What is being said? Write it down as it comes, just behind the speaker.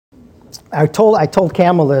I told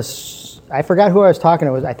Camel this. I forgot who I was talking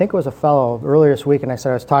to. I think it was a fellow earlier this week, and I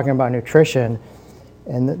said I was talking about nutrition,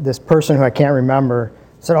 and this person who I can't remember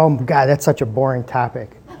said, "Oh God, that's such a boring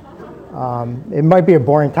topic." It might be a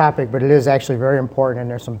boring topic, but it is actually very important, and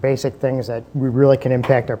there's some basic things that we really can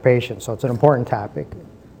impact our patients. So it's an important topic,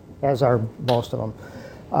 as are most of them.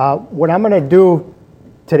 What I'm going to do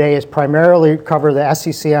today is primarily cover the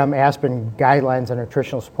SCCM ASPEN guidelines on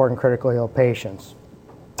nutritional support in critically ill patients.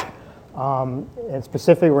 And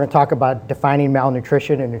specifically, we're going to talk about defining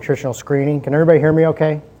malnutrition and nutritional screening. Can everybody hear me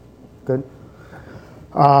okay? Good.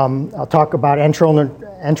 I'll talk about enteral and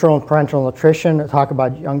parenteral nutrition. I'll talk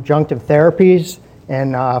about adjunctive therapies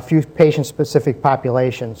and a few patient-specific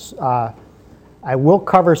populations. I will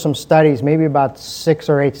cover some studies, maybe about 6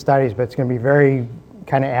 or 8 studies, but it's going to be very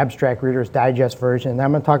kind of abstract Reader's Digest version. And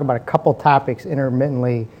I'm going to talk about a couple topics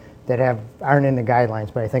intermittently that aren't in the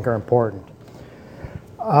guidelines, but I think are important.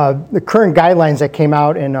 The current guidelines that came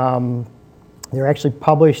out, they're actually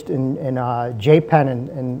published in JPEN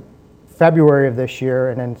in February of this year,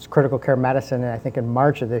 and then it's Critical Care Medicine, and I think in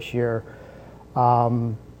March of this year.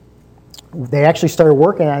 They actually started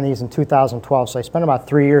working on these in 2012, so I spent about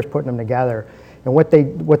 3 years putting them together. And what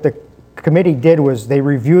the committee did was they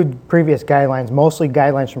reviewed previous guidelines, mostly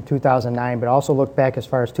guidelines from 2009, but also looked back as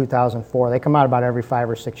far as 2004. They come out about every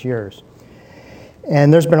 5 or 6 years.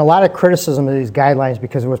 And there's been a lot of criticism of these guidelines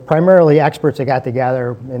because it was primarily experts that got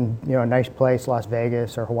together in a nice place, Las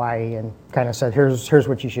Vegas or Hawaii, and kind of said, here's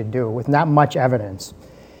what you should do, with not much evidence.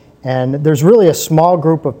 And there's really a small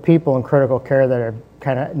group of people in critical care that are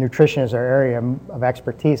kind of, nutrition is their area of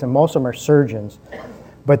expertise, and most of them are surgeons.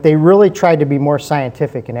 But they really tried to be more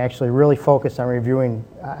scientific and actually really focused on reviewing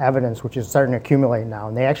evidence, which is starting to accumulate now.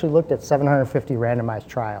 And they actually looked at 750 randomized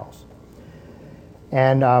trials.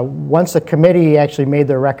 And once the committee actually made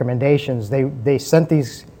their recommendations, they sent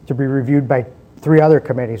these to be reviewed by 3 other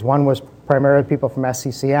committees. One was primarily people from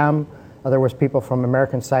SCCM, other was people from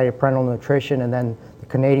American Society of Parenteral Nutrition, and then the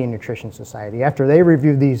Canadian Nutrition Society. After they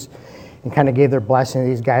reviewed these and kind of gave their blessing to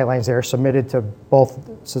these guidelines, they were submitted to both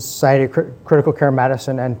Society of Critical Care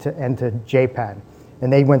Medicine and to JPEN.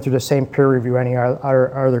 And they went through the same peer review any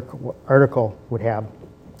other article would have.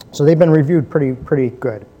 So they've been reviewed pretty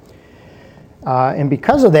good. And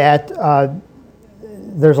because of that,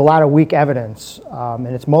 there's a lot of weak evidence, and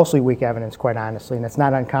it's mostly weak evidence, quite honestly, and it's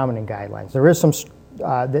not uncommon in guidelines. There is some,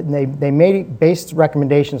 they made based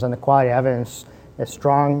recommendations on the quality of evidence as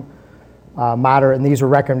strong, moderate, and these are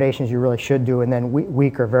recommendations you really should do, and then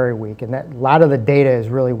weak or very weak. And a lot of the data is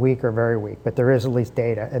really weak or very weak, but there is at least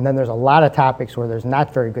data. And then there's a lot of topics where there's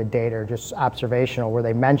not very good data or just observational, where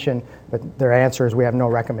they mention, but their answer is we have no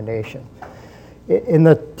recommendation. In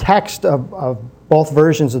the text of both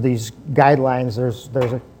versions of these guidelines,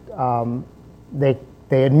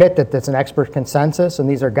 they admit that it's an expert consensus, and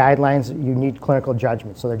these are guidelines that you need clinical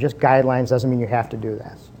judgment. So they're just guidelines, doesn't mean you have to do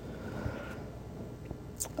this.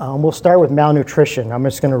 We'll start with malnutrition. I'm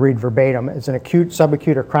just going to read verbatim. It's an acute,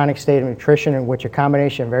 subacute, or chronic state of nutrition in which a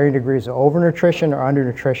combination of varying degrees of overnutrition or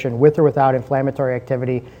undernutrition with or without inflammatory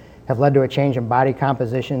activity have led to a change in body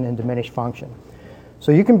composition and diminished function.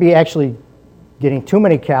 So you can be actually getting too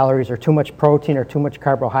many calories or too much protein or too much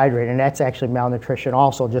carbohydrate, and that's actually malnutrition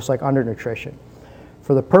also, just like undernutrition.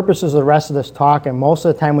 For the purposes of the rest of this talk, and most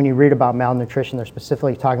of the time when you read about malnutrition, they're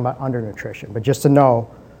specifically talking about undernutrition. But just to know,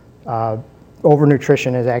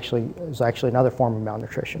 overnutrition is actually another form of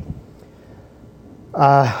malnutrition.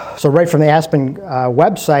 So right from the ASPEN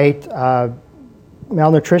website,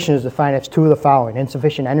 malnutrition is defined as 2 of the following: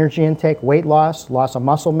 insufficient energy intake, weight loss, loss of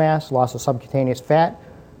muscle mass, loss of subcutaneous fat,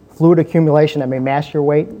 fluid accumulation that may mask your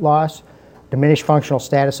weight loss, diminished functional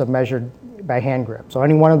status of measured by hand grip. So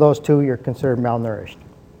any one of those 2, you're considered malnourished.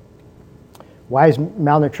 Why is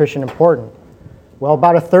malnutrition important? Well,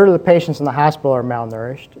 about 1/3 of the patients in the hospital are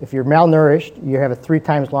malnourished. If you're malnourished, you have a 3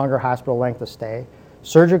 times longer hospital length of stay.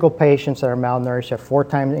 Surgical patients that are malnourished have 4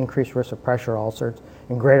 times increased risk of pressure ulcers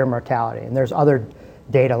and greater mortality. And there's other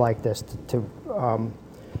data like this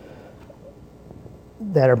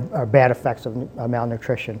that are bad effects of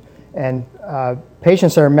malnutrition. And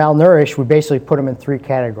patients that are malnourished, we basically put them in 3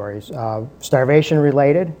 categories: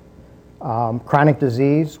 starvation-related, chronic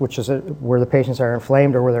disease, which is where the patients are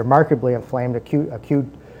inflamed or where they're markedly inflamed, acute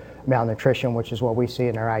malnutrition, which is what we see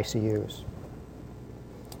in our ICUs.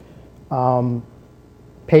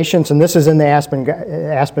 Patients, and this is in the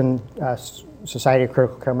ASPEN Society of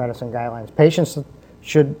Critical Care Medicine guidelines, patients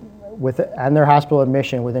should, on their hospital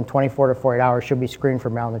admission within 24 to 48 hours, should be screened for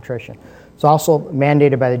malnutrition. It's also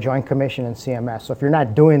mandated by the Joint Commission and CMS. So if you're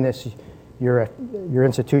not doing this, your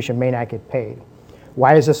institution may not get paid.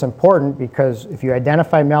 Why is this important? Because if you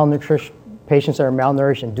identify malnutrition patients that are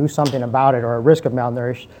malnourished and do something about it or at risk of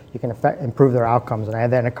malnourished, you can improve their outcomes. And I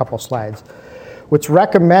have that in a couple slides. What's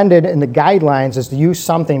recommended in the guidelines is to use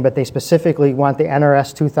something, but they specifically want the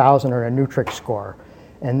NRS 2000 or a Nutrix score.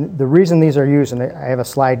 And the reason these are used, and I have a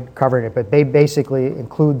slide covering it, but they basically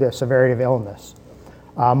include the severity of illness.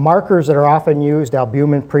 Markers that are often used,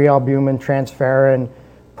 albumin, prealbumin, transferrin,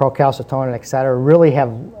 procalcitonin, et cetera, really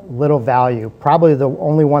have little value. Probably the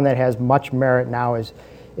only one that has much merit now is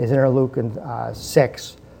interleukin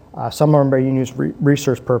 6. Some of them are used for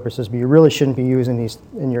research purposes, but you really shouldn't be using these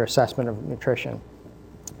in your assessment of nutrition.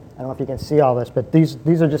 I don't know if you can see all this, but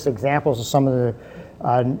these are just examples of some of the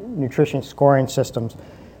nutrition scoring systems.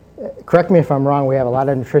 Correct me if I'm wrong, we have a lot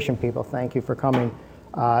of nutrition people. Thank you for coming.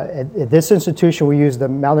 At this institution, we use the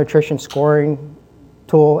malnutrition scoring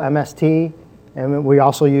tool, MST, and we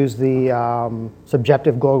also use the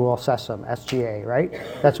subjective global assessment, SGA, right?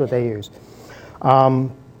 That's what they use.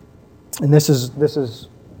 And this is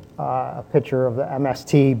a picture of the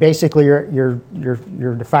MST. Basically,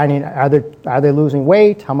 you're defining, are they losing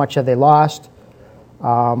weight? How much have they lost?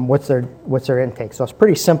 What's their intake? So it's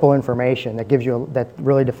pretty simple information that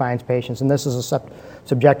really defines patients. And this is a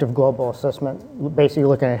subjective global assessment, basically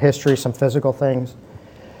looking at history, some physical things.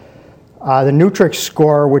 The Nutrix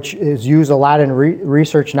score, which is used a lot in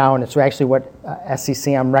research now, and it's actually what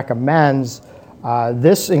SCCM recommends.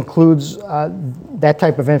 This includes that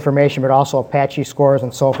type of information, but also Apache scores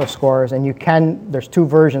and SOFA scores. And there's two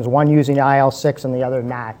versions, one using IL-6 and the other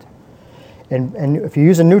not. And if you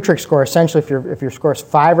use a Nutrix score, essentially if your score is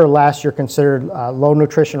 5 or less, you're considered low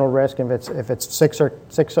nutritional risk. And if it's 6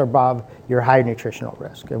 or above, you're high nutritional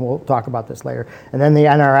risk. And we'll talk about this later. And then the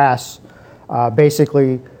NRS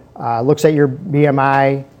basically looks at your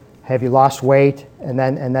BMI, have you lost weight, and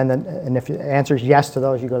if the answer is yes to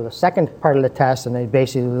those, you go to the second part of the test, and they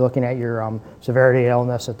basically looking at your severity of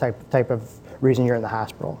illness, the type of reason you're in the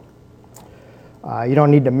hospital. You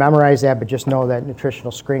don't need to memorize that, but just know that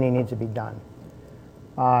nutritional screening needs to be done.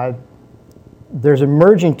 There's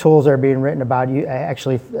emerging tools that are being written about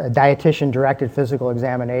actually dietitian-directed physical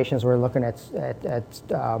examinations. We're looking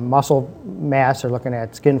at muscle mass, or looking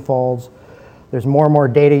at skin folds. There's more and more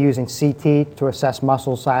data using CT to assess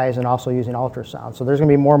muscle size and also using ultrasound. So there's going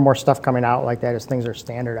to be more and more stuff coming out like that as things are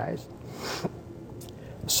standardized.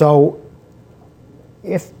 So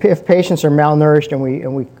if patients are malnourished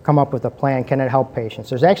and we come up with a plan, can it help patients?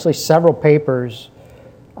 There's actually several papers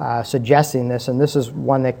suggesting this, and this is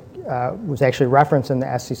one that was actually referenced in the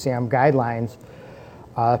SCCM guidelines,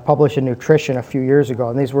 published in Nutrition a few years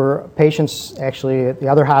ago. And these were patients actually at the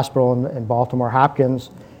other hospital in Baltimore,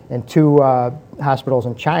 Hopkins, and 2 hospitals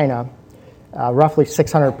in China, roughly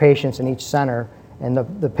 600 patients in each center. And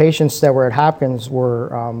the patients that were at Hopkins were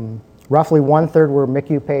roughly 1/3 were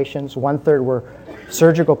MICU patients, 1/3 were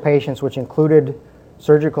surgical patients, which included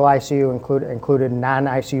surgical ICU, included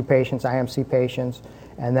non-ICU patients, IMC patients,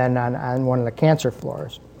 and then on one of the cancer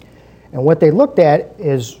floors. And what they looked at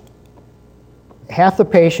is half the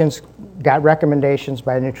patients got recommendations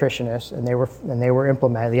by a nutritionist, and they were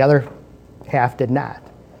implemented. The other half did not.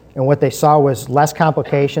 And what they saw was less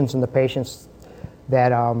complications in the patients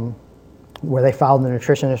that where they followed the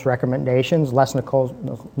nutritionist recommendations, less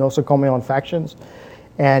nosocomial infections,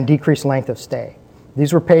 and decreased length of stay.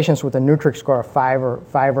 These were patients with a Nutrix score of 5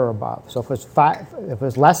 or above. So if it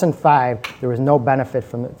was less than 5, there was no benefit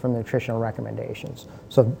from the nutritional recommendations.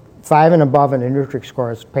 So 5 and above in the Nutrix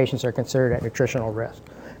scores, patients are considered at nutritional risk.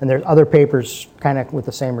 And there's other papers kind of with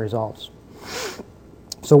the same results.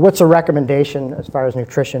 So what's a recommendation as far as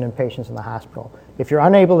nutrition in patients in the hospital? If you're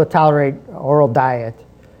unable to tolerate oral diet,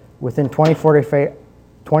 within 24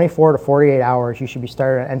 to 48 hours, you should be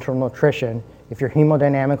started on enteral nutrition if you're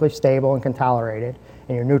hemodynamically stable and can tolerate it,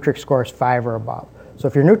 and your Nutrix score is 5 or above. So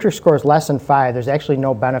if your Nutrix score is less than 5, there's actually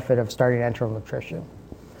no benefit of starting enteral nutrition.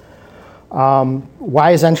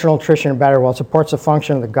 Why is enteral nutrition better? Well, it supports the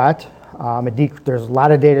function of the gut. There's a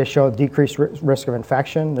lot of data to show decreased risk of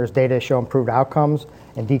infection. There's data to show improved outcomes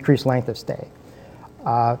and decreased length of stay.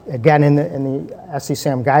 Again, in the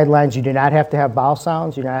SCCM guidelines, you do not have to have bowel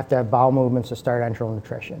sounds. You don't have to have bowel movements to start enteral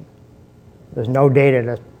nutrition. There's no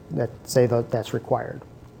data that say that's required.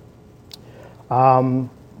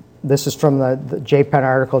 This is from the JPEN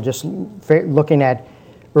article, just looking at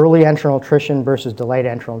early enteral nutrition versus delayed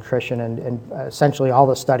enteral nutrition, and essentially all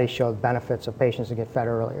the studies show the benefits of patients that get fed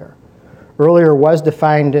earlier. Earlier was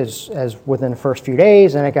defined as within the first few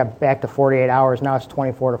days, and it got back to 48 hours. Now it's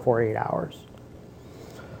 24 to 48 hours.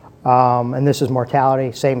 And this is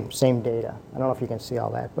mortality, same data. I don't know if you can see all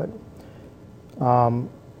that, but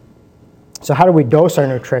so how do we dose our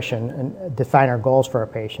nutrition and define our goals for our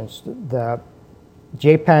patients? The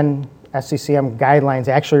JPEN SCCM guidelines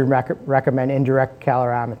actually recommend indirect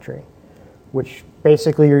calorimetry, which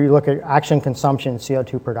basically you look at oxygen consumption and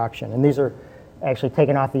CO2 production. And these are actually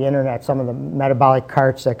taken off the internet, some of the metabolic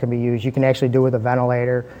carts that can be used. You can actually do it with a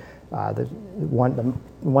ventilator. The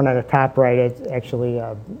one at the top right, it actually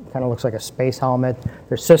kind of looks like a space helmet.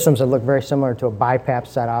 There's systems that look very similar to a BiPAP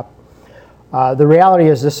setup. The reality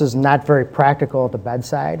is this is not very practical at the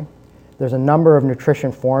bedside. There's a number of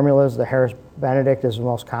nutrition formulas. The Harris Benedict is the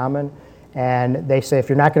most common. And they say if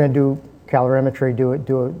you're not going to do calorimetry,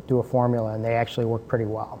 do a formula, and they actually work pretty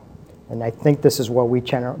well. And I think this is what we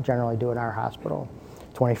generally do in our hospital,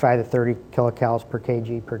 25 to 30 kilocalories per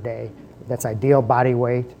kg per day. That's ideal body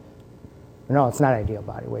weight. No, it's not ideal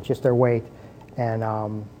body weight, just their weight. And,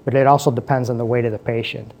 but it also depends on the weight of the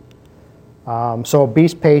patient. So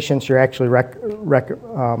obese patients, you're actually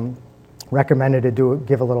recommended to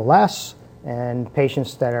give a little less, and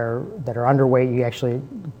patients that are underweight, you actually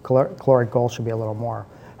caloric goal should be a little more.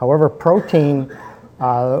 However, protein,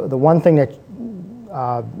 the one thing that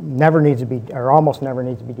never needs to be, or almost never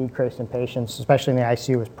needs to be decreased in patients, especially in the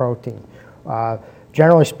ICU, is protein.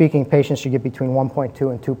 Generally speaking, patients should get between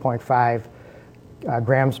 1.2 and 2.5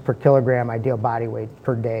 grams per kilogram ideal body weight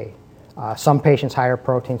per day. Some patients higher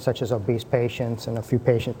protein, such as obese patients, and a few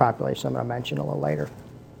patient populations I'm going to mention a little later.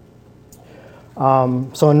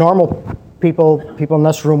 So in normal people in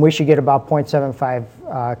this room, we should get about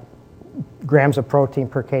 0.75 grams of protein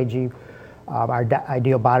per kg, our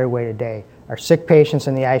ideal body weight a day. Our sick patients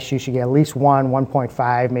in the ICU should get at least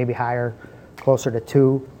 1.5, maybe higher, closer to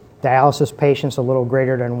 2. Dialysis patients a little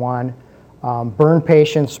greater than 1. Burn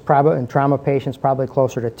patients and trauma patients probably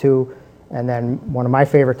closer to 2. And then one of my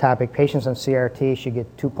favorite topics, patients on CRT should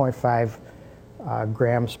get 2.5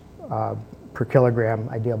 grams per kilogram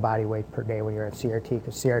ideal body weight per day when you're at CRT,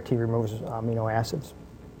 because CRT removes amino acids,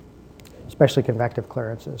 especially convective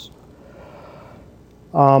clearances.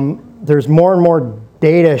 There's more and more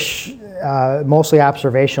data, mostly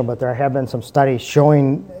observational, but there have been some studies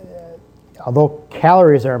showing, although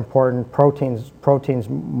calories are important, protein's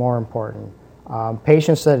more important.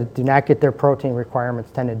 Patients that do not get their protein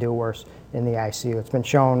requirements tend to do worse in the ICU. It's been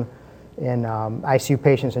shown in ICU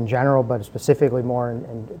patients in general, but specifically more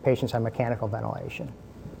in patients on mechanical ventilation.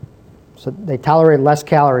 So they tolerate less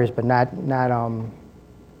calories, but not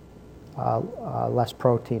less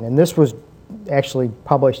protein. And this was actually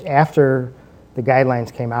published after the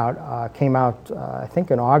guidelines came out. I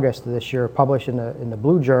think in August of this year, published in the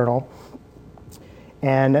Blue Journal.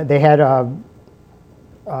 And they had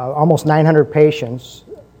almost 900 patients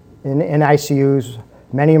in ICUs,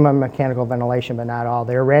 many of them mechanical ventilation, but not all.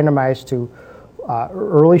 They were randomized to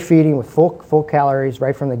early feeding with full calories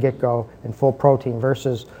right from the get-go and full protein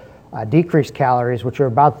versus decreased calories, which are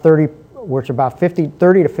about 30 to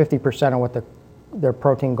 50% of what their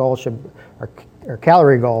protein goals or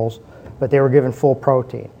calorie goals, but they were given full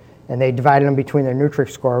protein. And they divided them between their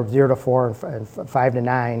Nutrix score of 0 to 4 and 5 to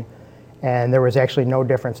 9, and there was actually no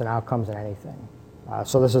difference in outcomes in anything.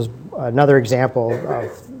 So this is another example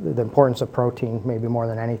of the importance of protein, maybe more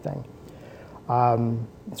than anything.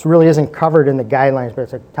 This really isn't covered in the guidelines, but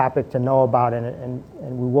it's a topic to know about, and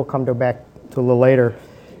we will come back to a little later,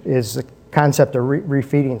 is the concept of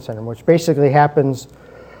refeeding syndrome, which basically happens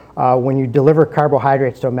when you deliver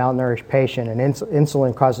carbohydrates to a malnourished patient, and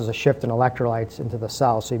insulin causes a shift in electrolytes into the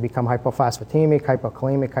cells. So you become hypophosphatemic,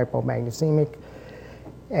 hypokalemic, hypomagnesemic,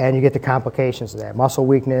 and you get the complications of that. Muscle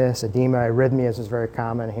weakness, edema, arrhythmias is very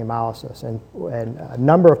common, hemolysis. And a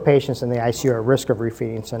number of patients in the ICU are at risk of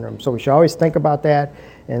refeeding syndrome. So we should always think about that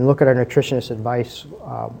and look at our nutritionist advice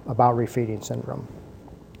about refeeding syndrome.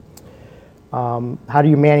 How do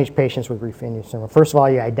you manage patients with refeeding syndrome? First of all,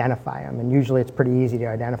 you identify them, and usually it's pretty easy to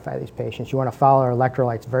identify these patients. You want to follow their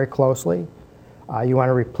electrolytes very closely. You want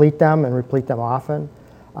to replete them often.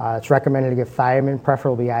 It's recommended to give thiamine,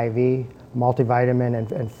 preferably IV, multivitamin,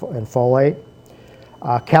 and folate.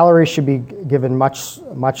 Calories should be given much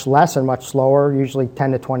less and much slower, usually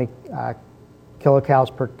 10 to 20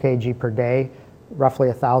 kilocalories per kg per day, roughly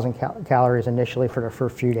 1,000 calories initially for the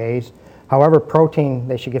first few days. However, protein,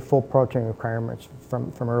 they should get full protein requirements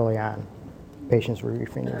from early on, patients with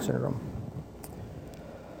refeeding syndrome.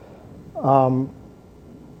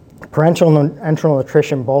 Parenteral and enteral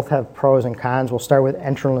nutrition both have pros and cons. We'll start with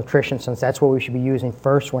enteral nutrition, since that's what we should be using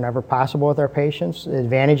first whenever possible with our patients. The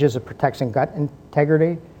advantages of protecting gut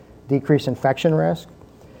integrity, decrease infection risk.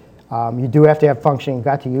 You do have to have functioning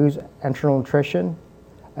gut to use enteral nutrition.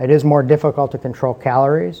 It is more difficult to control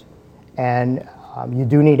calories, and you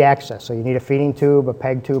do need access. So you need a feeding tube, a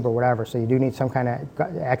PEG tube, or whatever. So you do need some kind of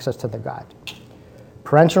access to the gut.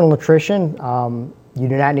 Parenteral nutrition, you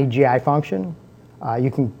do not need GI function.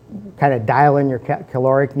 You can kind of dial in your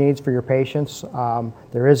caloric needs for your patients.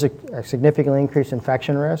 There is a significantly increased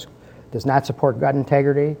infection risk. Does not support gut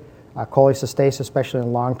integrity. Cholecystasis, especially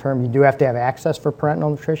in long term. You do have to have access for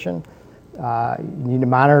parenteral nutrition. You need to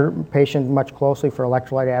monitor patients much closely for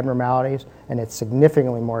electrolyte abnormalities, and it's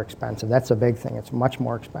significantly more expensive. That's a big thing. It's much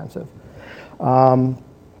more expensive.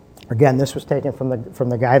 Again, this was taken from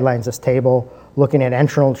the guidelines, this table, looking at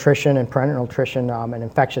enteral nutrition and parenteral nutrition and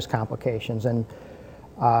infectious complications. And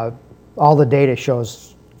all the data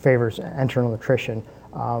favors enteral nutrition.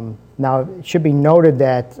 Now, it should be noted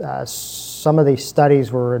that some of these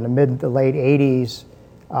studies were in the mid to late 80s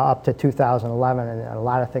up to 2011, and a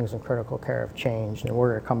lot of things in critical care have changed, and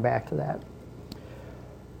we're going to come back to that.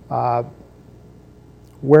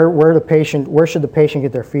 Where should the patient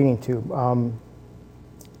get their feeding tube?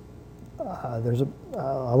 There's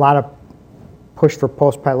a lot of push for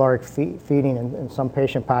post-pyloric feeding in some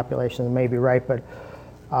patient populations. It may be right, but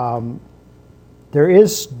there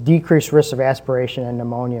is decreased risk of aspiration and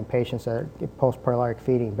pneumonia in patients that get post-pyloric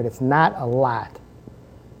feeding, but it's not a lot.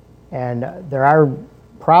 And there are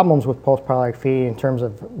problems with post-pyloric feeding in terms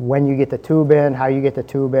of when you get the tube in, how you get the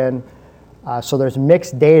tube in. So there's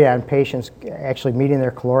mixed data on patients actually meeting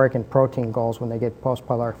their caloric and protein goals when they get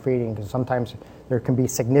post-pyloric feeding, because sometimes there can be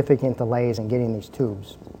significant delays in getting these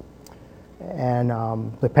tubes. And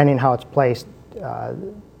depending how it's placed, there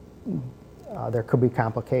could be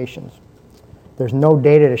complications. There's no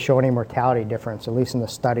data to show any mortality difference, at least in the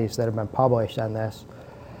studies that have been published on this.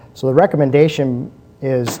 So the recommendation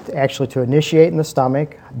is actually to initiate in the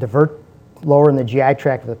stomach, divert lower in the GI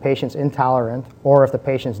tract if the patient's intolerant or if the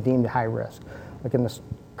patient's deemed high risk. Like in the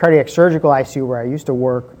cardiac surgical ICU where I used to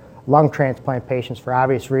work, lung transplant patients, for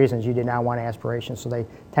obvious reasons, you did not want aspiration, so they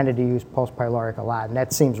tended to use post-pyloric a lot, and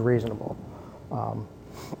that seems reasonable.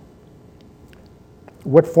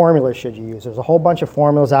 What formulas should you use? There's a whole bunch of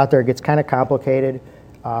formulas out there. It gets kind of complicated.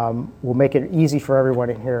 We'll make it easy for everyone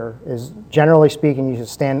in here. Is generally speaking, use a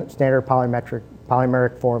standard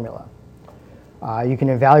polymeric formula. You can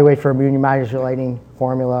evaluate for immune modulating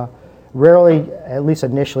formula. Rarely, at least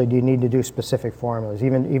initially, do you need to do specific formulas.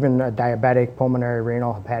 Even diabetic, pulmonary,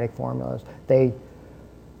 renal, hepatic formulas.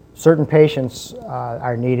 Certain patients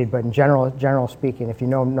are needed, but in general speaking, if you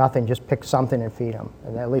know nothing, just pick something and feed them,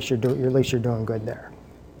 and at least you're doing good there.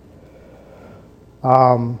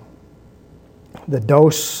 The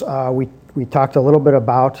dose we talked a little bit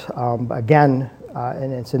about again,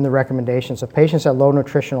 and it's in the recommendations. So patients at low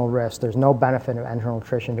nutritional risk, there's no benefit of enteral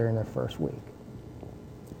nutrition during their first week.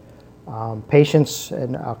 Patients,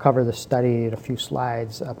 and I'll cover the study in a few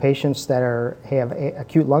slides. Patients that have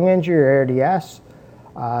acute lung injury or ARDS.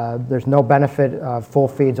 There's no benefit of full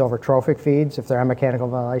feeds over trophic feeds if they're on mechanical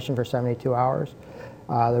ventilation for 72 hours.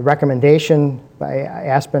 The recommendation by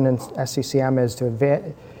Aspen and SCCM is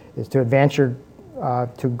to advance your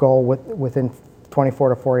to goal within 24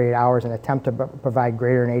 to 48 hours and attempt to provide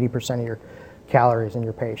greater than 80% of your calories in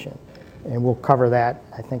your patient. And we'll cover that,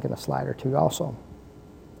 I think, in a slide or two also.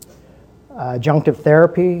 Adjunctive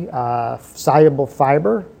therapy, soluble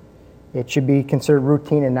fiber. It should be considered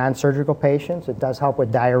routine in non-surgical patients. It does help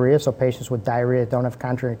with diarrhea, so patients with diarrhea that don't have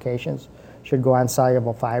contraindications should go on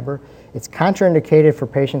soluble fiber. It's contraindicated for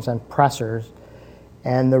patients on pressors,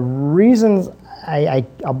 and the reasons,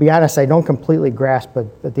 I'll be honest, I don't completely grasp,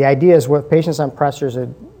 but the idea is with patients on pressors,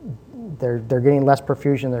 they're getting less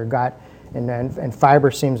perfusion in their gut, and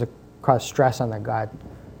fiber seems to cause stress on the gut.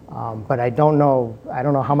 But I don't know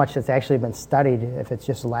how much it's actually been studied, if it's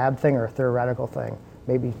just a lab thing or a theoretical thing.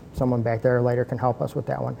 Maybe someone back there later can help us with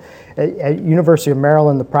that one. At University of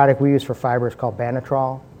Maryland, the product we use for fiber is called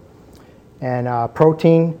Banatrol. And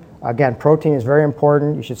protein, again, protein is very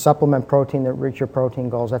important. You should supplement protein to reach your protein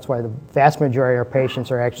goals. That's why the vast majority of our patients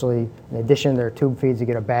are actually, in addition to their tube feeds, you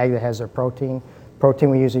get a bag that has their protein. Protein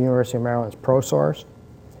we use at University of Maryland is ProSource.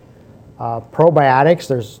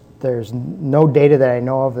 Probiotics, there's no data that I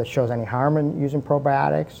know of that shows any harm in using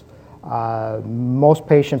probiotics. Most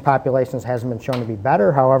patient populations hasn't been shown to be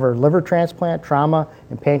better. However, liver transplant, trauma,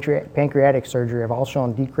 and pancreatic surgery have all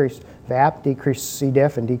shown decreased VAP, decreased C.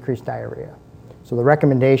 diff, and decreased diarrhea. So the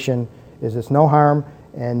recommendation is it's no harm,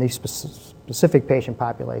 and these specific patient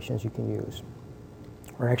populations you can use,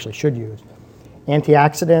 or actually should use.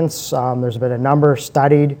 Antioxidants, there's been a number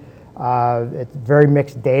studied. It's very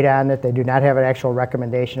mixed data on it. They do not have an actual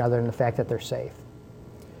recommendation other than the fact that they're safe.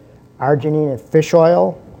 Arginine and fish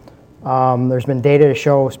oil. There's been data to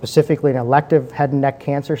show specifically in elective head and neck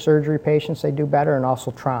cancer surgery patients they do better, and also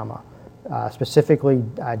trauma, specifically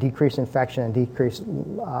decreased infection and decreased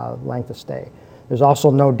length of stay. There's also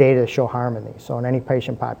no data to show harm in these, so in any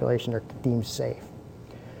patient population they're deemed safe.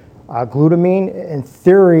 Glutamine, in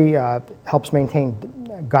theory, helps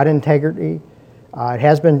maintain gut integrity. It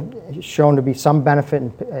has been shown to be some benefit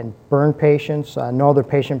in burn patients. No other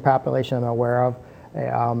patient population I'm aware of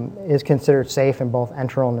is considered safe in both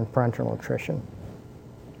enteral and parenteral nutrition.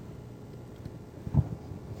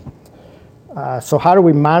 So how do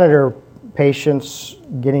we monitor patients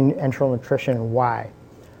getting enteral nutrition and why?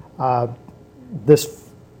 This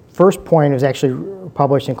first point was actually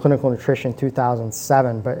published in Clinical Nutrition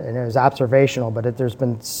 2007, and it was observational, but there's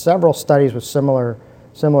been several studies with similar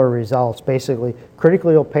results. Basically,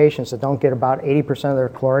 critically ill patients that don't get about 80% of their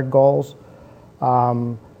caloric goals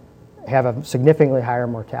have a significantly higher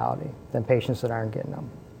mortality than patients that aren't getting them.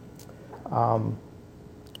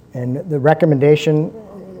 And the recommendation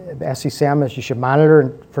of SCCM is you should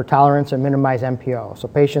monitor for tolerance and minimize MPO. So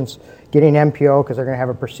patients getting MPO because they're going to have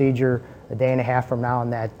a procedure a day and a half from now,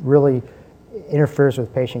 and that really interferes with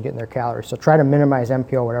the patient getting their calories. So try to minimize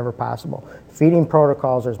MPO whatever possible. Feeding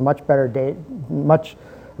protocols, there's much better data,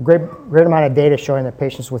 great amount of data showing that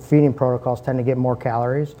patients with feeding protocols tend to get more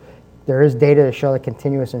calories. There is data to show that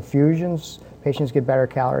continuous infusions, patients get better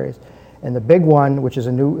calories. And the big one, which is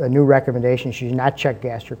a new recommendation, you should not check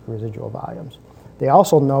gastric residual volumes. They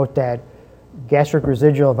also note that gastric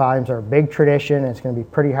residual volumes are a big tradition, and it's going to be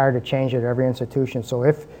pretty hard to change it at every institution. So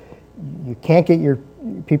if you can't get your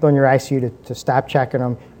people in your ICU to stop checking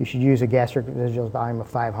them, you should use a gastric residual volume of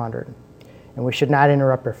 500. And we should not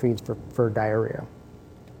interrupt our feeds for diarrhea.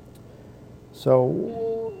 So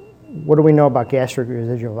what do we know about gastric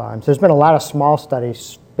residual volumes? There's been a lot of small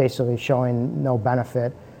studies basically showing no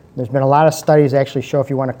benefit. There's been a lot of studies actually show if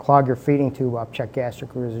you want to clog your feeding tube up, check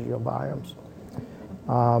gastric residual volumes.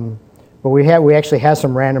 But we actually have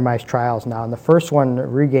some randomized trials now. And the first one, the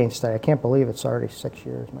Regain study, I can't believe it's already 6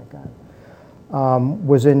 years, my God,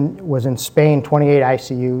 was in Spain, 28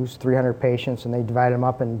 ICUs, 300 patients, and they divided them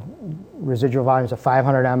up in residual volumes of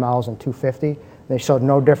 500 mLs and 250. They showed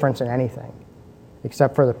no difference in anything,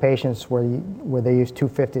 except for the patients where they used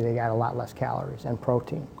 250, they got a lot less calories and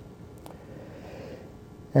protein.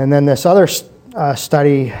 And then this other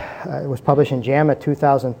study was published in JAMA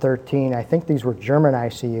 2013. I think these were German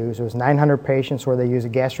ICUs. It was 900 patients where they used a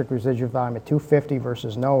gastric residual volume of 250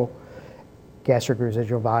 versus no gastric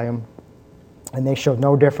residual volume. And they showed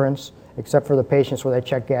no difference, except for the patients where they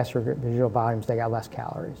checked gastric residual volumes, they got less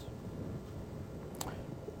calories.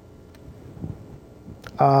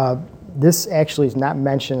 This actually is not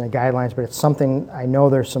mentioned in the guidelines, but it's something I know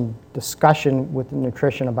there's some discussion with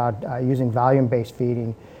nutrition about using volume-based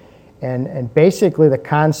feeding. And basically the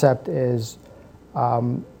concept is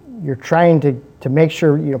you're trying to make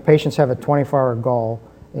sure patients have a 24-hour goal,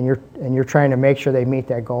 and you're trying to make sure they meet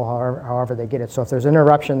that goal however they get it. So if there's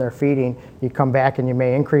interruption in their feeding, you come back and you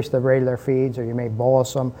may increase the rate of their feeds, or you may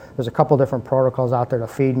bolus them. There's a couple different protocols out there to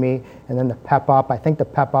feed me, and then the PEP up. I think the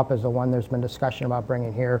PEP up is the one there's been discussion about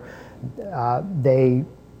bringing here.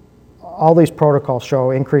 All these protocols show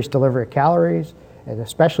increased delivery of calories, and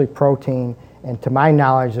especially protein. And to my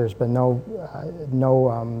knowledge, there's been no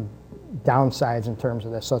downsides in terms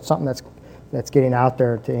of this. So it's something that's getting out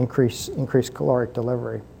there to increase caloric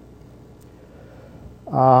delivery.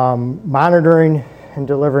 Monitoring and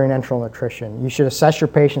delivering enteral nutrition. You should assess your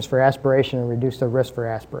patients for aspiration and reduce the risk for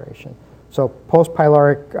aspiration. So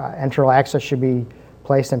post-pyloric enteral access should be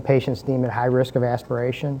placed in patients deemed at high risk of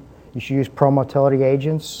aspiration. You should use pro-motility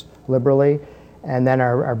agents liberally, and then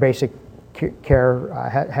our basic care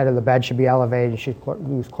head of the bed should be elevated. You should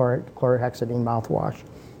use chlorhexidine mouthwash.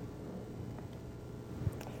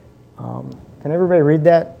 Can everybody read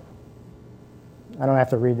that? I don't have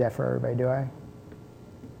to read that for everybody, do I?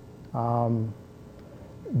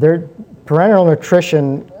 Parenteral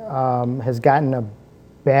nutrition has gotten a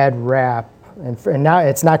bad rap, and now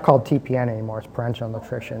it's not called TPN anymore. It's parenteral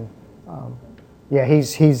nutrition. Yeah,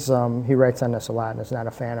 he writes on this a lot, and is not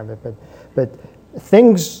a fan of it. But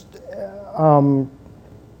things. Parenteral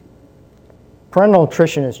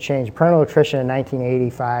nutrition has changed. Parenteral nutrition in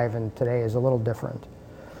 1985 and today is a little different,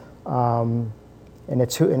 and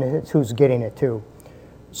it's who's getting it too.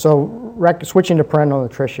 So switching to parenteral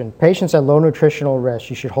nutrition, patients at low nutritional risk,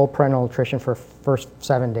 you should hold parenteral nutrition for first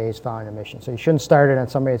 7 days following admission. So you shouldn't start it on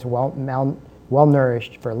somebody that's well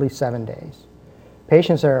nourished for at least 7 days.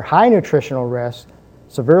 Patients that are high nutritional risk,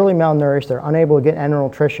 severely malnourished, they're unable to get enteral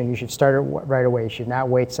nutrition, you should start it right away. You should not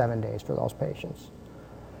wait 7 days for those patients.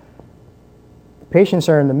 Patients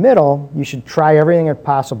that are in the middle, you should try everything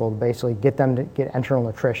possible to basically get them to get enteral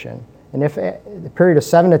nutrition. And if the period of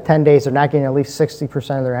 7 to 10 days they're not getting at least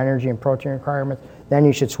 60% of their energy and protein requirements, then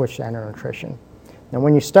you should switch to enteral nutrition. Now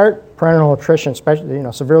when you start parenteral nutrition, especially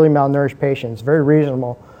severely malnourished patients, it's very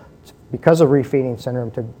reasonable because of refeeding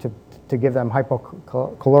syndrome to give them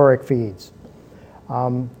hypocaloric feeds.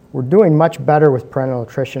 We're doing much better with parenteral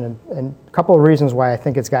nutrition, and a couple of reasons why I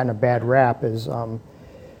think it's gotten a bad rap is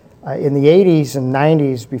in the 80s and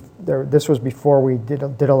 90s, this was before we did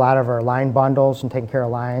a lot of our line bundles and taking care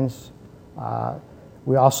of lines.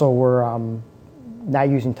 We also were not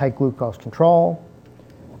using tight glucose control.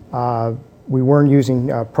 We weren't using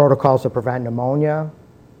protocols to prevent pneumonia,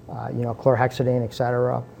 chlorhexidine, et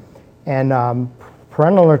cetera. And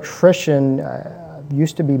parenteral nutrition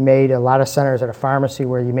used to be made at a lot of centers at a pharmacy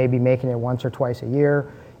where you may be making it once or twice a year.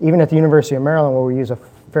 Even at the University of Maryland, where we use a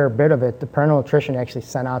fair bit of it, the parenteral nutrition actually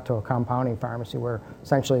sent out to a compounding pharmacy where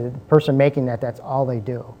essentially the person making that's all they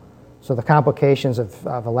do. So the complications of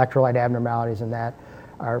electrolyte abnormalities and that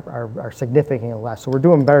are significantly less. So we're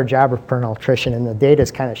doing a better job with parenteral nutrition, and the data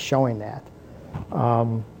is kind of showing that.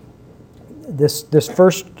 This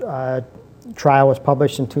first trial was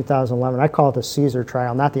published in 2011. I call it the CSER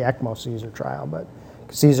trial, not the ECMO CSER trial, but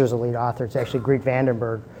CSER's the lead author. It's actually Greet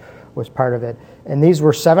Vandenberg was part of it. And these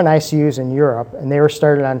were 7 ICUs in Europe, and they were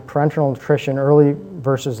started on parenteral nutrition early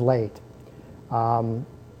versus late. And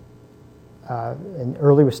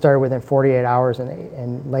early was started within 48 hours,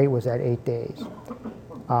 and late was at 8 days.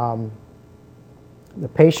 The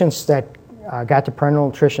patients that got to parenteral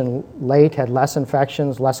nutrition late had less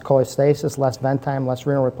infections, less cholestasis, less vent time, less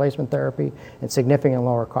renal replacement therapy, and significant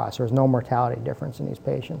lower costs. There was no mortality difference in these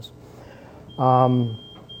patients.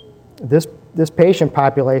 This patient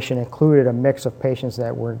population included a mix of patients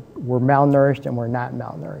that were malnourished and were not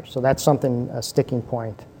malnourished. So that's something, a sticking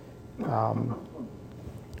point.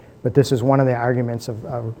 But this is one of the arguments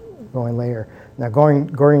of going later. Now,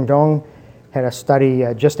 Gordon Dong had a study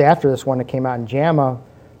just after this one that came out in JAMA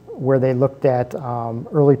where they looked at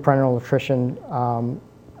early parenteral nutrition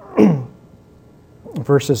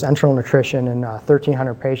versus enteral nutrition in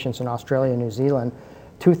 1,300 patients in Australia and New Zealand.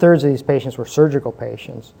 2/3 of these patients were surgical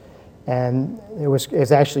patients. And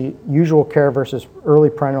it's actually usual care versus early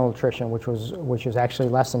parenteral nutrition, which was actually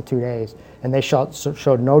less than 2 days. And they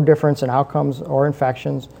showed no difference in outcomes or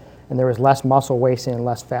infections, and there was less muscle wasting and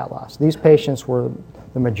less fat loss. These patients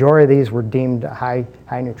the majority of these were deemed high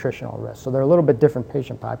nutritional risk. So they're a little bit different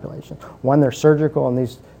patient population. One, they're surgical, and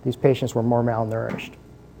these patients were more malnourished.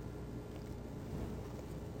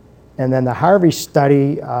 And then the Harvey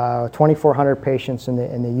study, 2,400 patients in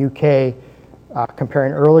the UK,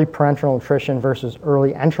 comparing early parenteral nutrition versus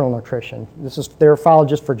early enteral nutrition. They were followed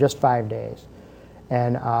just for 5 days.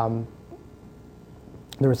 And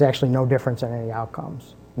there was actually no difference in any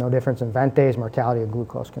outcomes. No difference in vent days, mortality, or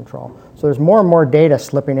glucose control. So there's more and more data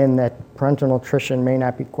slipping in that parenteral nutrition may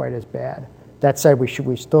not be quite as bad. That said,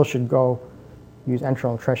 we still should go use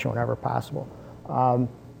enteral nutrition whenever possible.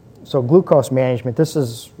 So glucose management, this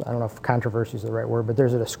is, I don't know if controversy is the right word, but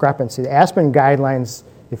there's a discrepancy. The Aspen guidelines,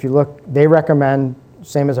 if you look, they recommend,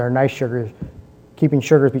 same as our NICE sugars, keeping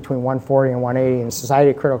sugars between 140 and 180, and the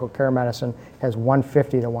Society of Critical Care Medicine has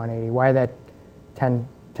 150 to 180. Why that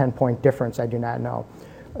 10-point difference, I do not know.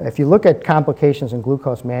 If you look at complications in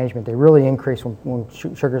glucose management, they really increase when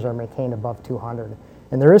sugars are maintained above 200.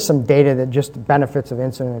 And there is some data that just benefits of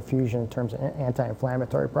insulin infusion in terms of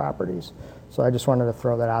anti-inflammatory properties. So I just wanted to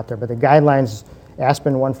throw that out there. But the guidelines,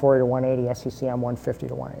 Aspen 140 to 180, SCCM 150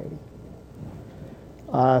 to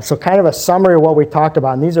 180. So kind of a summary of what we talked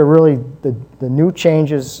about. And these are really the new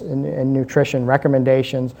changes in nutrition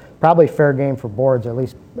recommendations, probably fair game for boards, at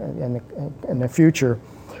least in the future.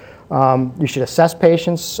 You should assess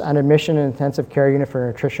patients on admission in intensive care unit for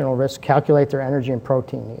nutritional risk, calculate their energy and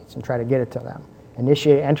protein needs, and try to get it to them.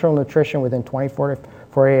 Initiate enteral nutrition within 24 to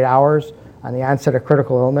 48 hours on the onset of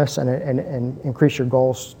critical illness, and increase your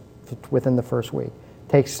goals within the first week.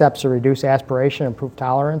 Take steps to reduce aspiration, improve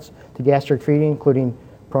tolerance to gastric feeding, including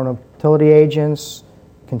promotility agents,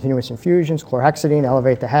 continuous infusions, chlorhexidine,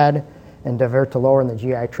 elevate the head, and divert to lower in the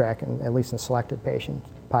GI tract, at least in selected patient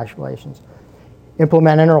populations.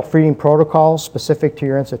 Implement enteral feeding protocols specific to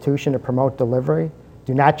your institution to promote delivery.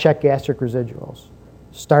 Do not check gastric residuals.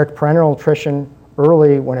 Start parenteral nutrition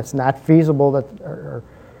early when it's not feasible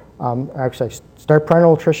start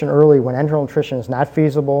parenteral nutrition early when enteral nutrition is not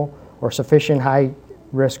feasible or sufficient high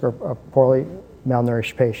risk or poorly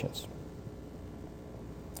malnourished patients.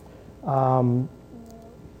 So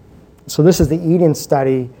this is the Eden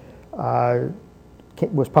study,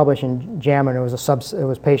 was published in JAMA, and it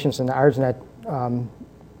was patients in the ARSNet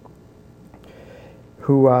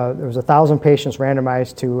who there was 1,000 patients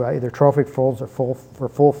randomized to either trophic folds or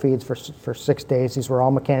full feeds for 6 days. These were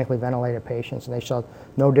all mechanically ventilated patients, and they showed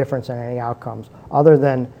no difference in any outcomes, other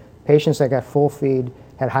than patients that got full feed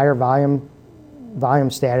had higher volume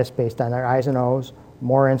status based on their I's and O's,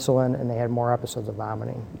 more insulin, and they had more episodes of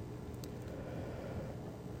vomiting.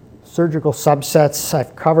 Surgical subsets,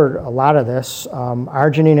 I've covered a lot of this.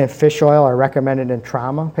 Arginine and fish oil are recommended in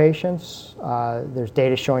trauma patients. There's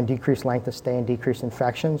data showing decreased length of stay and decreased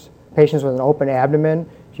infections. Patients with an open abdomen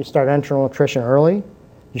should start enteral nutrition early.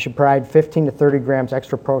 You should provide 15 to 30 grams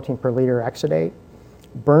extra protein per liter exudate.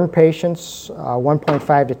 Burn patients,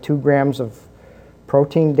 1.5 to 2 grams of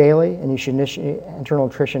protein daily, and you should initiate enteral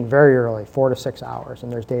nutrition very early, 4 to 6 hours,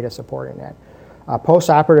 and there's data supporting that.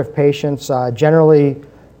 Post-operative patients, generally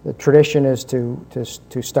the tradition is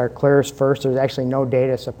to start clears first. There's actually no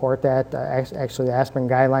data to support that. Actually, the Aspen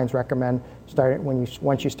guidelines recommend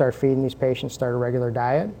once you start feeding these patients, start a regular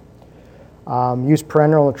diet. Use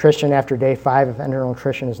parenteral nutrition after day 5 if enteral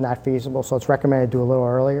nutrition is not feasible, so it's recommended to do a little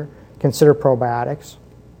earlier. Consider probiotics.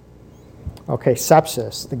 Okay,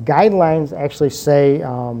 sepsis. The guidelines actually say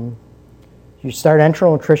you start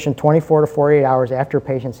enteral nutrition 24 to 48 hours after a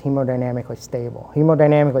patient's hemodynamically stable.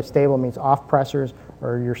 Hemodynamically stable means off pressors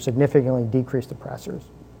or you're significantly decreased the pressors.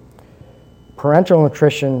 Parenteral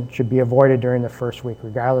nutrition should be avoided during the first week,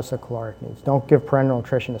 regardless of caloric needs. Don't give parenteral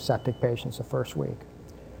nutrition to septic patients the first week.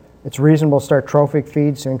 It's reasonable to start trophic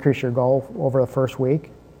feeds to increase your goal over the first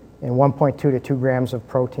week, and 1.2 to 2 grams of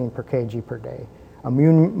protein per kg per day.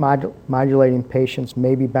 Immune modulating patients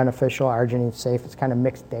may be beneficial, arginine safe. It's kind of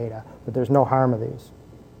mixed data, but there's no harm of these.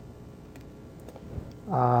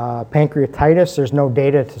 Pancreatitis, there's no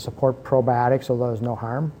data to support probiotics, although there's no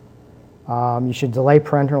harm. You should delay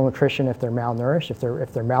parenteral nutrition if they're malnourished. If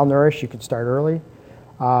they're malnourished, you could start early.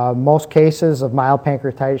 Most cases of mild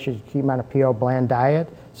pancreatitis, you should keep them on a PO bland diet.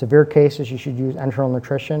 Severe cases, you should use enteral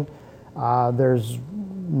nutrition. There's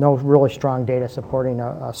no really strong data supporting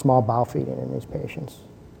a small bowel feeding in these patients.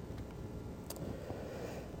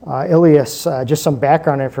 Ileus, just some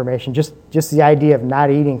background information. Just the idea of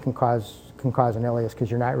not eating can cause an ileus because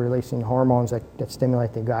you're not releasing hormones that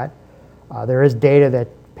stimulate the gut. There is data that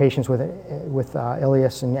patients with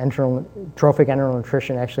ileus and trophic enteral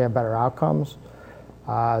nutrition actually have better outcomes.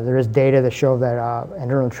 There is data that show that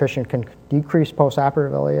enteral nutrition can decrease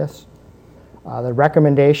postoperative ileus. The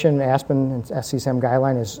recommendation, Aspen and SCCM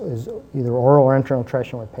guideline, is either oral or enteral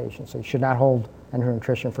nutrition with patients. So you should not hold enteral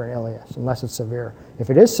nutrition for an ileus unless it's severe. If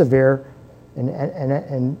it is severe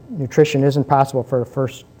and nutrition isn't possible for the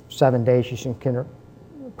first 7 days, you should consider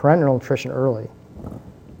parenteral nutrition early.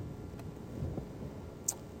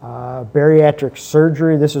 Bariatric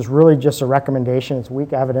surgery, this is really just a recommendation. It's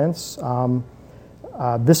weak evidence.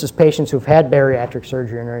 This is patients who've had bariatric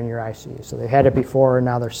surgery and are in your ICU. So they had it before and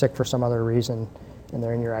now they're sick for some other reason and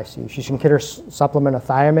they're in your ICU. You should consider supplement of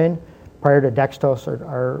thiamine prior to dextrose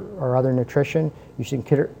or other nutrition. You should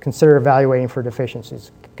consider evaluating for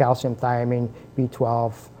deficiencies, calcium, thiamine,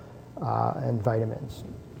 B12, and vitamins.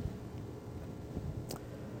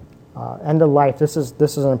 End of life, this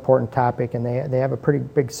is an important topic, and they have a pretty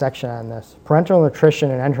big section on this. Parenteral nutrition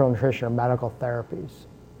and enteral nutrition are medical therapies.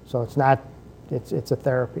 So it's a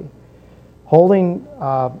therapy. Holding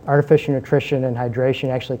artificial nutrition and hydration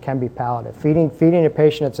actually can be palliative. Feeding a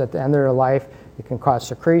patient that's at the end of their life, it can cause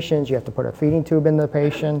secretions. You have to put a feeding tube in the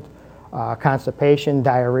patient, constipation,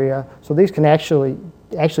 diarrhea. So these can actually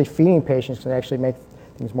feeding patients can actually make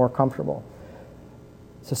things more comfortable.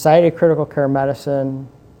 Society of Critical Care Medicine,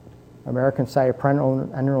 American Society of Parenteral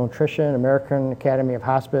Enteral Nutrition, American Academy of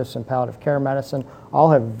Hospice and Palliative Care Medicine, all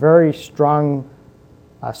have very strong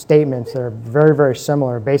statements that are very, very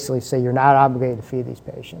similar, basically say you're not obligated to feed these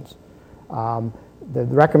patients. The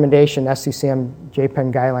recommendation, SCCM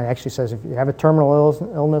JPEN guideline actually says if you have a terminal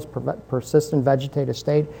illness, persistent vegetative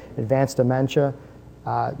state, advanced dementia,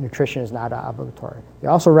 nutrition is not obligatory. They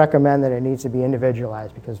also recommend that it needs to be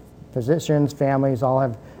individualized because physicians, families all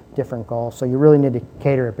have different goals, so you really need to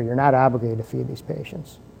cater it, but you're not obligated to feed these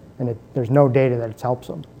patients. And there's no data that it helps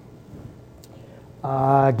them.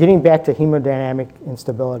 Getting back to hemodynamic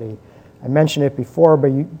instability, I mentioned it before,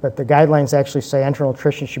 but the guidelines actually say enteral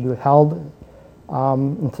nutrition should be withheld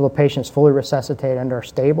until the patient is fully resuscitated and are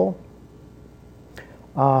stable.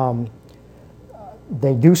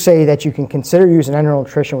 They do say that you can consider using enteral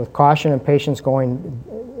nutrition with caution in patients going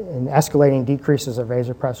in escalating decreases of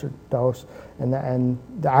vasopressor dose, and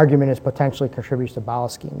the argument is potentially contributes to bowel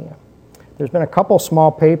ischemia. There's been a couple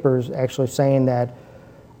small papers actually saying that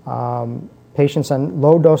patients on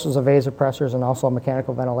low doses of vasopressors and also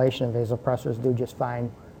mechanical ventilation of vasopressors do just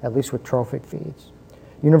fine, at least with trophic feeds.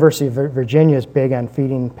 University of Virginia is big on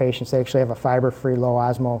feeding patients. They actually have a fiber-free, low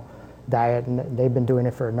osmo diet, and they've been doing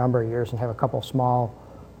it for a number of years and have a couple small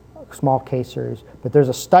case series. But there's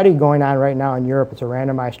a study going on right now in Europe. It's a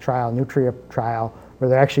randomized trial, Nutria trial, where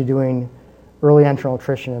they're actually doing early enteral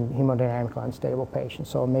nutrition in hemodynamically unstable patients.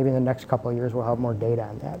 So maybe in the next couple of years we'll have more data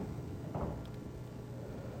on that.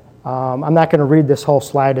 I'm not going to read this whole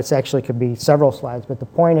slide. It's actually could be several slides, but the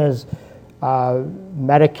point is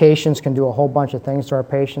medications can do a whole bunch of things to our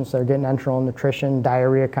patients. They're getting enteral nutrition,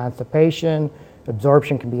 diarrhea, constipation.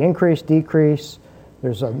 Absorption can be increased, decreased.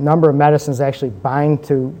 There's a number of medicines that actually bind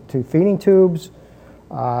to feeding tubes.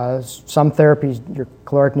 Some therapies, your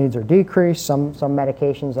caloric needs are decreased. Some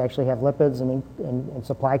medications actually have lipids and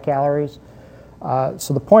supply calories.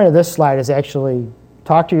 So the point of this slide is actually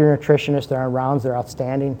talk to your nutritionist. They're on rounds. They're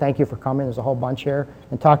outstanding. Thank you for coming. There's a whole bunch here.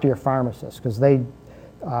 And talk to your pharmacist because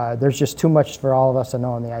there's just too much for all of us to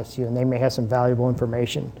know in the ICU, and they may have some valuable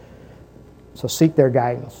information. So seek their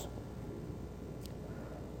guidance.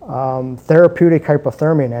 Therapeutic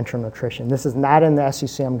hypothermia and enteral nutrition. This is not in the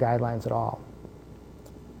SCCM guidelines at all.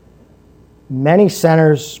 Many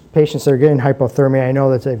centers, patients that are getting hypothermia, I know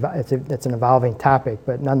that's it's an evolving topic,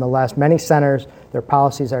 but nonetheless, many centers, their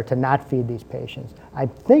policies are to not feed these patients. I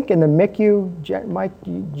think in the MICU, Mike,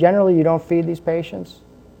 generally you don't feed these patients.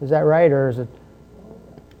 Is that right, or is it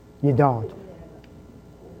you don't?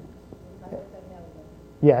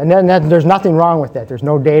 Yeah, and then there's nothing wrong with that. There's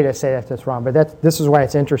no data to say that's wrong, but this is why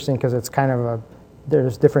it's interesting because it's kind of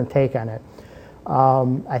there's a different take on it.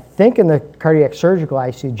 I think in the cardiac surgical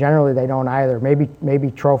ICU, generally they don't either,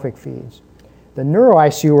 maybe trophic feeds. The neuro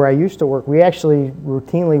ICU where I used to work, we actually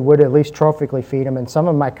routinely would at least trophically feed them, and some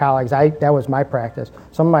of my colleagues, that was my practice,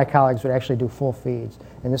 some of my colleagues would actually do full feeds,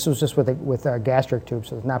 and this was just with a gastric tube,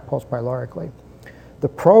 so it's not postpylorically. The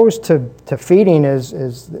pros to feeding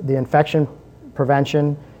is the infection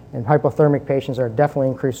prevention, and hypothermic patients are definitely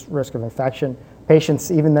increased risk of infection. Patients,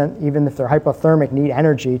 even if they're hypothermic, need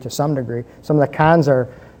energy to some degree. Some of the cons are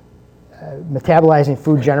metabolizing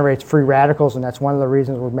food generates free radicals, and that's one of the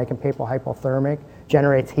reasons we're making people hypothermic,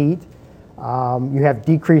 generates heat. You have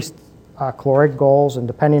decreased caloric goals, and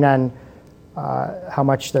depending on how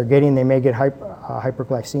much they're getting, they may get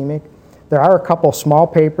hyperglycemic. There are a couple small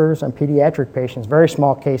papers on pediatric patients, very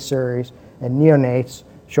small case series, and neonates,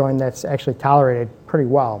 showing that's actually tolerated pretty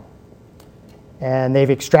well. And they've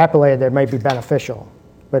extrapolated that it might be beneficial,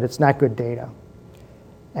 but it's not good data.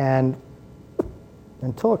 And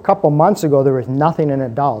until a couple months ago, there was nothing in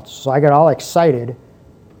adults. So I got all excited.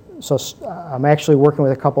 So I'm actually working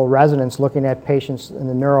with a couple of residents looking at patients in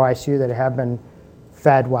the neuro ICU that have been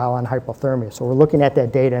fed while on hypothermia. So we're looking at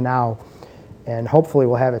that data now, and hopefully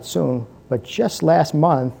we'll have it soon. But just last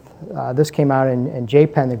month, this came out in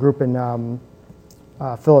JPEN, the group in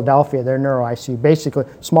Philadelphia, their neuro ICU. Basically,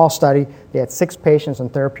 small study. They had 6 patients in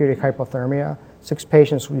therapeutic hypothermia, 6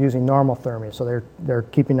 patients using normal thermia. So they're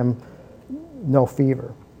keeping them no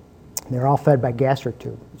fever. They're all fed by gastric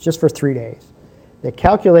tube. It's just for 3 days. They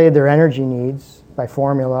calculated their energy needs by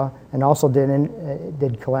formula and also did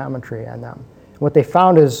calorimetry on them. What they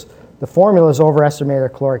found is the formulas overestimated their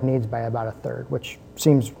caloric needs by about a third, which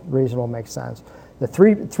seems reasonable, makes sense. The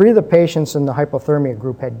three of the patients in the hypothermia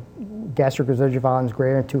group had gastric residual volumes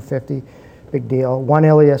greater than 250, big deal, 1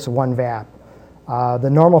 ileus, 1 VAP. The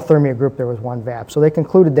normal thermia group, there was 1 VAP. So they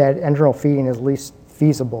concluded that enteral feeding is least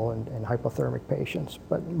feasible in hypothermic patients,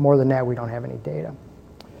 but more than that, we don't have any data.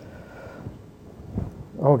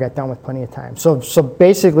 Oh, got done with plenty of time. So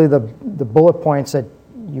basically, the bullet points that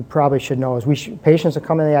you probably should know is patients that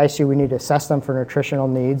come in the ICU, we need to assess them for nutritional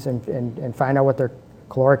needs and find out what their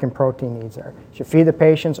caloric and protein needs are. Should feed the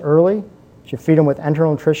patients early. Should feed them with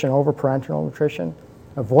enteral nutrition over parenteral nutrition.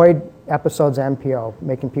 Avoid episodes of MPO,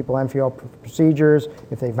 making people MPO procedures,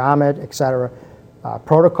 if they vomit, etc.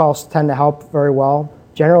 Protocols tend to help very well.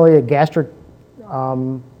 Generally, a gastric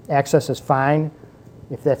access is fine.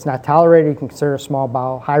 If that's not tolerated, you can consider a small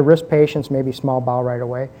bowel. High-risk patients, maybe small bowel right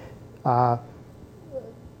away.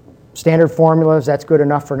 Standard formulas, that's good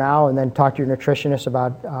enough for now, and then talk to your nutritionist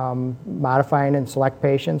about modifying in select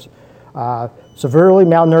patients. Severely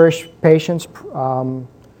malnourished patients,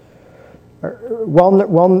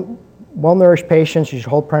 well-nourished patients, you should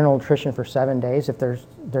hold parenteral nutrition for 7 days. If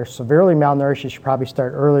they're severely malnourished, you should probably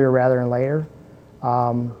start earlier rather than later.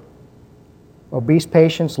 Obese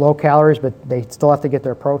patients, low calories, but they still have to get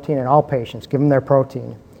their protein. And all patients, give them their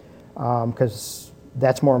protein, because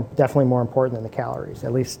that's definitely more important than the calories,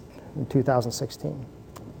 at least in 2016.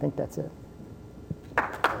 I think that's it.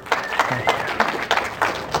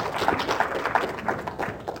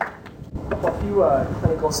 A few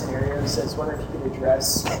clinical scenarios. I was wondering if you could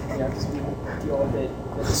address, because we deal with it,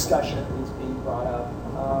 the discussion of things being brought up,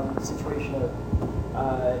 the situation of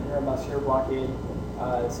neuromuscular blockade,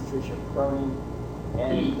 the situation of proning,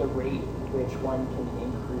 and the rate at which one can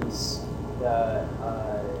increase the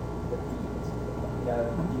feeds.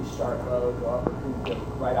 do you start low, go up, or do you go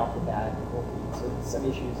right off the bat full feed? So some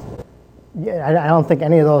issues there. Yeah, I don't think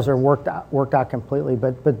any of those are worked out completely,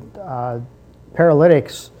 but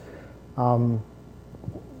paralytics, the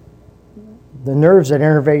nerves that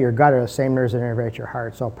innervate your gut are the same nerves that innervate your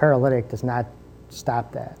heart, so paralytic does not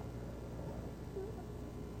stop that.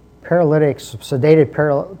 Paralytics, sedated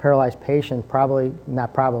paralyzed patient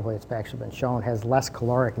it's actually been shown, has less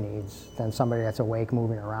caloric needs than somebody that's awake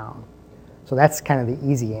moving around. So that's kind of the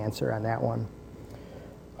easy answer on that one.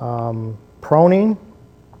 Proning,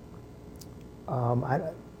 I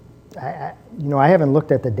haven't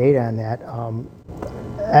looked at the data on that.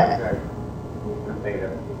 Okay. Good data.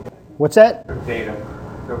 What's that? Good data.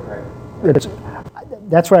 Okay.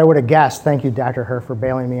 That's what I would have guessed. Thank you, Dr. Herr, for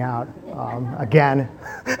bailing me out again.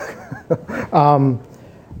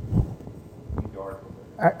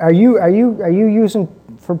 Are you using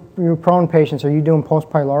for your prone patients? Are you doing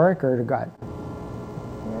post-pyloric or the gut?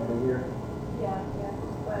 Yeah,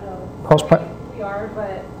 Post-pyloric. we are,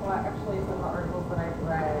 but actually some of the articles that I've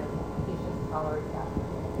read, patients tolerate that.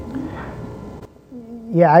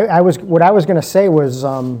 Yeah, what I was going to say was,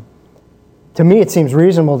 to me it seems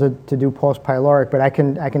reasonable to do post-pyloric, but I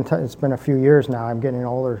can tell it's been a few years now. I'm getting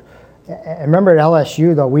older. I remember at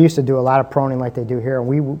LSU though, we used to do a lot of proning like they do here,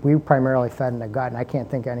 and we primarily fed in the gut, and I can't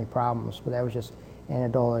think of any problems, but that was just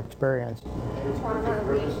anecdotal experience. In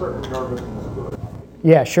trauma,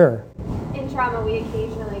 Yeah, sure. we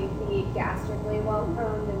occasionally feed gastrically while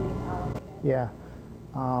prone and then Yeah.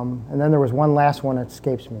 And then there was one last one that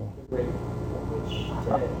escapes me. Rate at which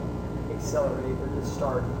to accelerate or to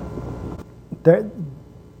start.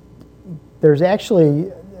 There's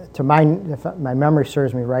actually, if my memory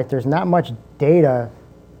serves me right, there's not much data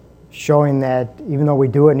showing that even though we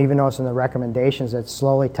do it and even though it's in the recommendations, that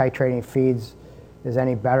slowly titrating feeds is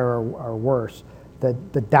any better or worse.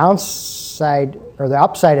 The downside or the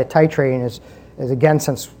upside of titrating is again,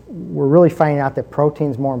 since we're really finding out that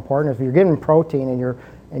protein's more important. If you're getting protein and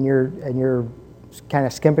you're kind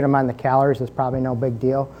of skimping them on the calories, it's probably no big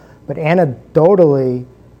deal. But anecdotally,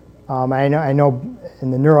 I know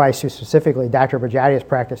in the neuro ICU specifically, Dr. Bajadia's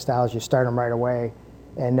practice style is you start them right away.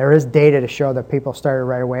 And there is data to show that people started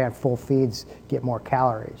right away on full feeds get more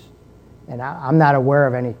calories. And I'm not aware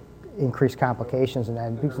of any increased complications in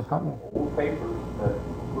that. There's some old papers that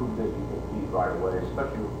prove that you can feed right away,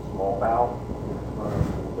 especially with small bowel.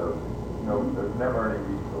 There's never any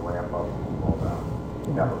reason to ramp up small bowel.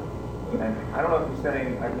 Never. And I don't know if you said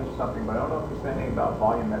anything, I missed something, but I don't know if you said anything about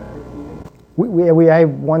volumetric feeding. We have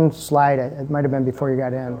one slide, it might have been before you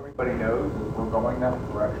got in. Everybody knows that we're going that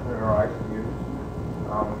direction in our ICUs.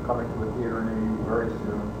 Coming to a theater near you very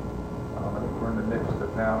soon. I think we're in the midst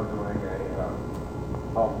of now doing a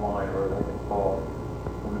helpline, or they can call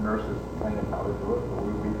when the nurses train them how to do it. But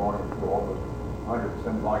we'll be going to almost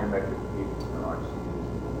 100% volumetric feeding in our ICUs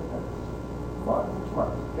in the next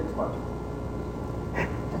 6 months.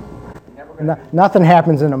 Nothing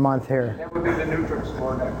happens in a month here. That would be the Nutrix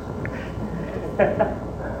score next.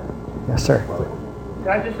 Yes, sir. Can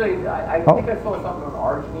I just say, I think I saw something on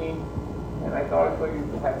arginine, and I thought you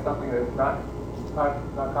had something that's not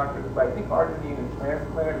contradictory, but I think arginine in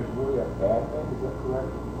transplant is really a bad thing. Is that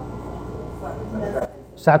correct?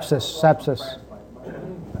 Sepsis.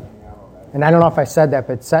 And I don't know if I said that,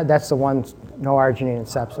 but that's the one, no arginine in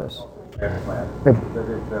sepsis. Transplant. That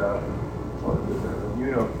it's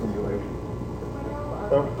immunostimulation.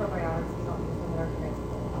 probiotics don't use in their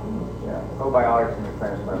transplant. Yeah, probiotics in the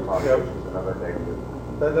transplant population is another negative.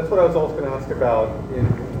 That's what I was also going to ask about.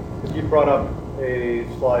 You brought up a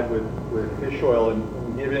slide with fish oil,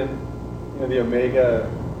 and given the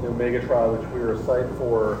Omega trial, which we were a site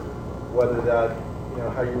for, whether that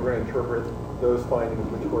how you were going to interpret those findings,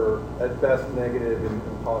 which were at best negative and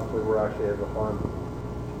possibly were actually able to harm.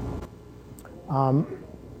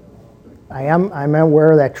 I'm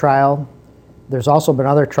aware of that trial. There's also been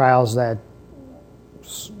other trials that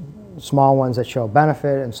small ones that show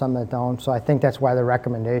benefit and some that don't. So I think that's why the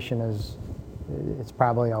recommendation is it's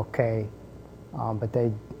probably okay. But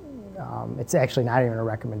it's actually not even a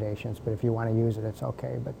recommendation. But if you want to use it, it's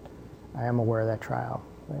okay. But I am aware of that trial.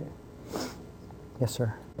 Right. Yes,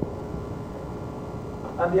 sir.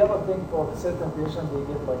 And the other thing for certain patients, they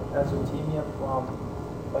get like azotemia from,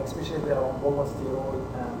 like especially if they are on bolus steroid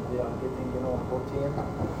and they are getting protein,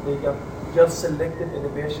 they get just selected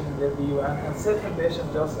elevation in their BUN, and certain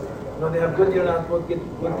patients just they have good urine output, good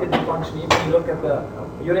kidney function. Even you look at the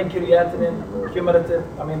urine creatinine, cumulative,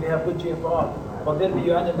 they have good GFR, but their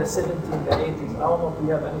BUN in the 70s, the 80s. I don't know if we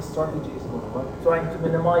have any strategies trying to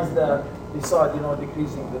minimize the they saw,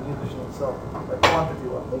 decreasing the nutrition itself, the quantity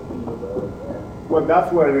was. Well,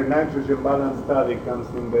 that's where the nitrogen balance study comes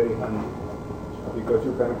in very handy, because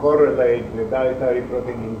you can correlate the dietary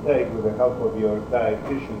protein intake with the help of your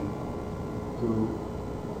dietitian to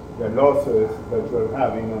the losses that you're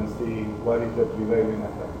having and see what is the prevailing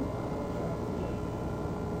effect.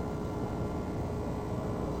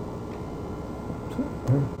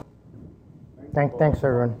 Thanks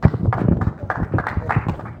everyone.